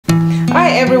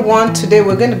Hi everyone, today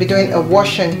we're going to be doing a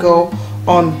wash and go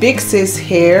on Big Sis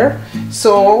hair.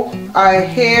 So our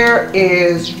hair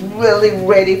is really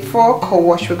ready for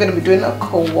co-wash. We're going to be doing a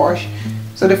co-wash.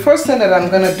 So the first thing that I'm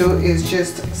going to do is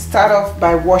just start off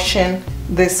by washing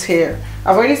this hair.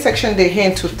 I've already sectioned the hair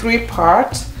into 3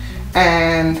 parts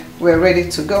and we're ready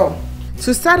to go.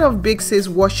 To start off Big Sis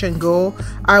wash and go,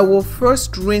 I will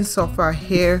first rinse off our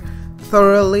hair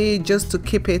thoroughly just to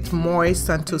keep it moist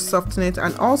and to soften it,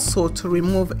 and also to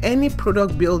remove any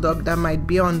product buildup that might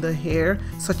be on the hair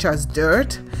such as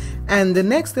dirt. And the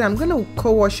next thing, I'm going to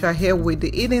co-wash our hair with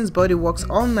the Eden's Bodyworks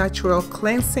all natural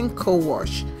cleansing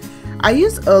co-wash. I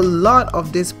use a lot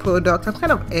of this product. I'm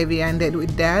kind of heavy-handed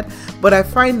with that, but I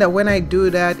find that when I do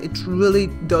that, it really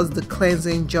does the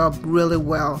cleansing job really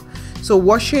well. So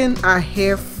washing our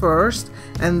hair first,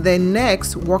 and then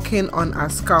next working on our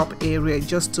scalp area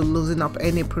just to loosen up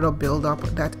any product buildup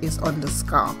that is on the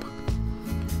scalp.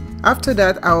 After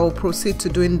that, I will proceed to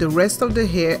doing the rest of the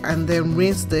hair and then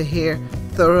rinse the hair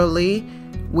thoroughly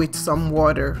with some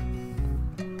water.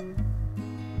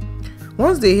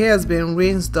 Once the hair has been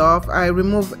rinsed off, I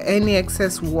remove any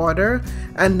excess water,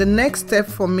 and the next step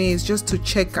for me is just to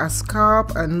check our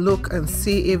scalp and look and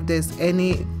see if there's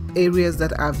any areas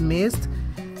that I've missed.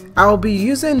 I'll be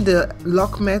using the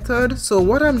lock method, so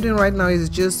what I'm doing right now is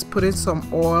just putting some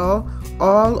oil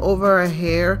all over our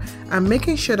hair and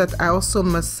making sure that I also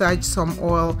massage some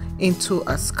oil into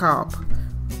our scalp.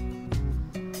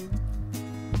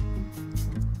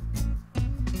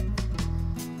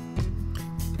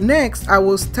 Next, I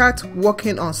will start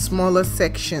working on smaller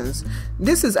sections.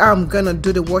 This is how I'm gonna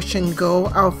do the wash and go.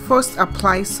 I'll first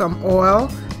apply some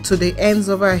oil to the ends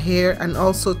of our hair and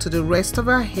also to the rest of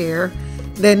our hair.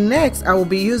 Then next, I will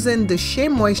be using the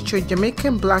SheaMoisture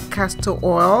Jamaican Black Castor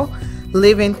Oil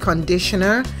Leave-In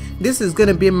Conditioner. This is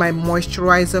gonna be my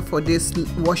moisturizer for this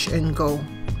wash and go.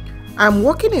 I'm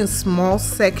working in small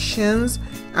sections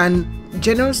and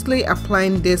generously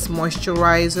applying this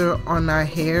moisturizer on our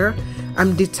hair.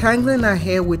 I'm detangling our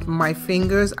hair with my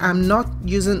fingers. I'm not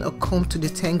using a comb to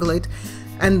detangle it.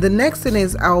 And the next thing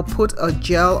is I'll put a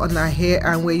gel on our hair,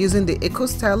 and we're using the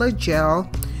Styler gel.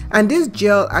 And this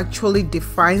gel actually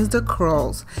defines the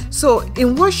curls. So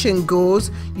in wash and goes,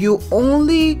 you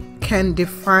only can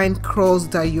define curls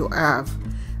that you have.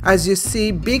 As you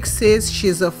see, Big Sis,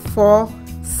 she's a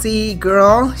 4C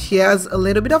girl. She has a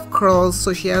little bit of curls,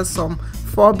 so she has some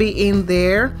 4B in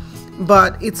there.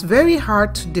 But it's very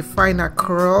hard to define our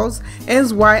curls,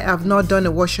 hence why I've not done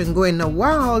a wash and go in a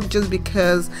while, just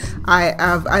because I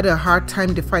have had a hard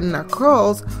time defining our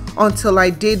curls until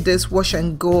I did this wash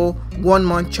and go 1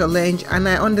 month challenge, and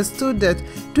I understood that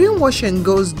doing wash and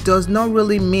goes does not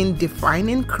really mean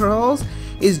defining curls,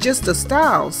 it's just a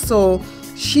style. So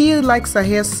she likes her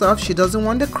hair soft, she doesn't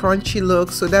want the crunchy look,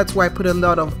 so that's why I put a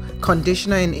lot of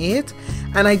conditioner in it.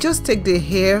 And I just take the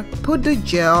hair, put the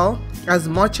gel as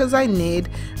much as I need,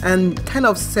 and kind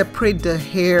of separate the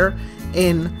hair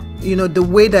in, you know, the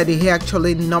way that the hair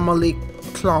actually normally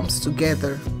clumps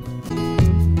together.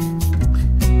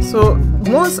 So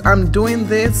once I'm doing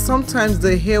this, sometimes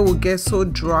the hair will get so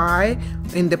dry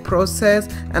in the process,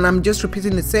 and I'm just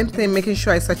repeating the same thing, making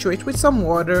sure I saturate with some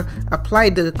water,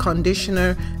 apply the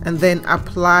conditioner, and then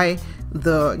apply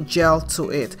the gel to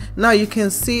it. Now you can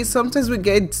see sometimes we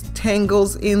get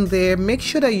tangles in there. Make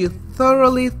sure that you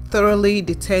thoroughly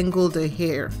detangle the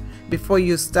hair before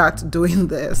you start doing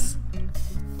this.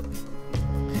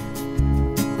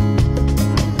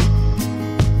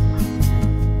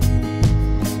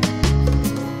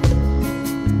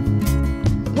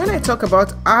 When I talk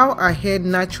about how our hair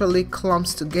naturally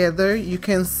clumps together, you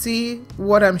can see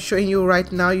what I'm showing you right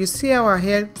now. You see how our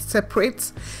hair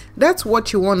separates? That's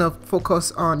what you want to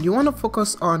focus on. You want to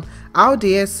focus on how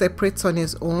the hair separates on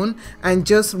its own and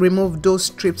just remove those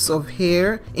strips of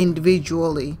hair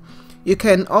individually. You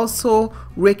can also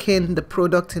rake in the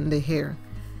product in the hair.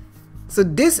 So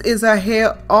this is our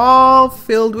hair all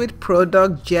filled with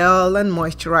product, gel and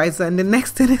moisturizer, and the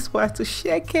next thing is for her to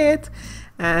shake it,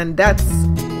 and that's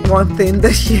one thing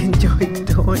that she enjoyed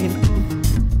doing.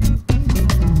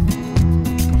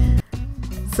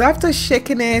 So after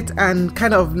shaking it and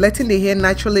kind of letting the hair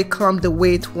naturally clump the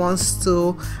way it wants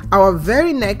to, our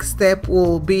very next step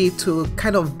will be to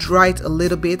kind of dry it a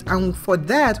little bit, and for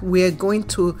that we are going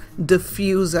to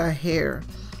diffuse our hair.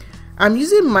 I'm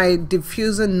using my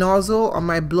diffuser nozzle on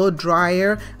my blow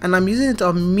dryer, and I'm using it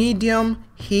on medium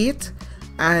heat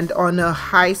and on a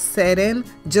high setting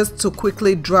just to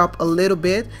quickly drop a little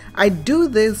bit. I do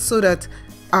this so that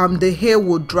the hair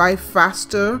will dry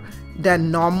faster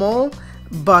than normal,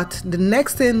 But the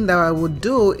next thing that I would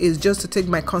do is just to take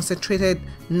my concentrated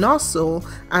nozzle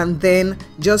and then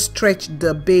just stretch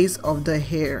the base of the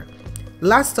hair.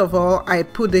 Last of all, I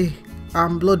put the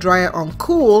blow dryer on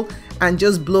cool and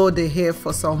just blow the hair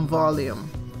for some volume.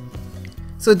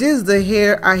 So this is the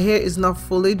hair. Our hair is not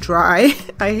fully dry.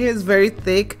 Our hair is very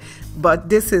thick, but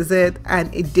this is it,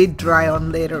 and it did dry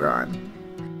on later on.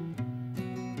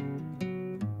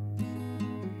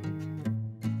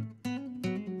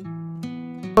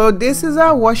 So this is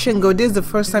our wash and go. This is the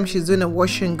first time she's doing a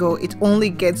wash and go. It only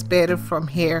gets better from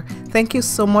here. Thank you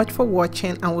so much for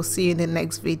watching, and we'll see you in the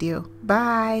next video.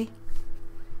 Bye.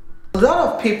 A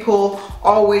lot of people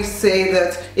always say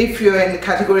that if you're in the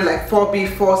category like 4B,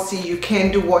 4C, you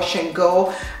can do wash and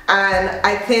go, and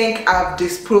I think I've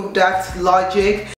disproved that logic.